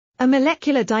A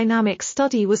molecular dynamics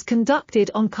study was conducted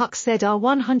on Khanzadeh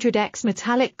 100X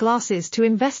metallic glasses to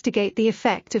investigate the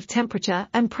effect of temperature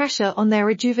and pressure on their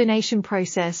rejuvenation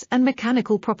process and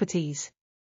mechanical properties.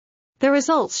 The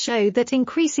results showed that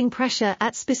increasing pressure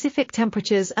at specific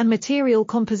temperatures and material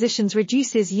compositions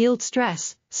reduces yield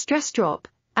stress drop,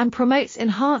 and promotes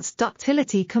enhanced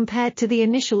ductility compared to the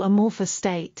initial amorphous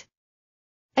state.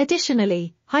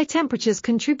 Additionally, high temperatures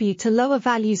contribute to lower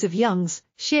values of Young's,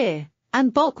 shear,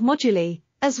 and bulk moduli,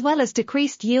 as well as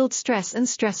decreased yield stress and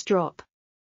stress drop.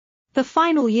 The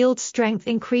final yield strength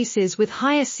increases with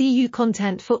higher Cu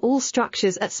content for all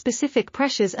structures at specific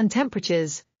pressures and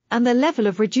temperatures, and the level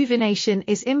of rejuvenation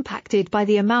is impacted by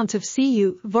the amount of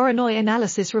Cu. Voronoi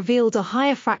analysis revealed a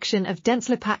higher fraction of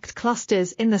densely packed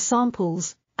clusters in the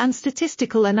samples, and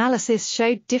statistical analysis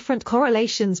showed different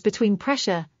correlations between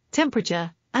pressure,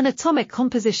 temperature, and atomic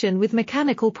composition with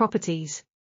mechanical properties.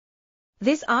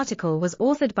 This article was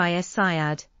authored by S.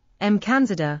 Syed, M.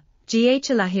 Khanzadeh, G. H.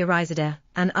 Alahyarizadeh,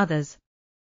 and others.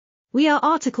 We are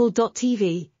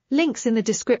RTCLTV, links in the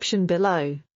description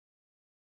below.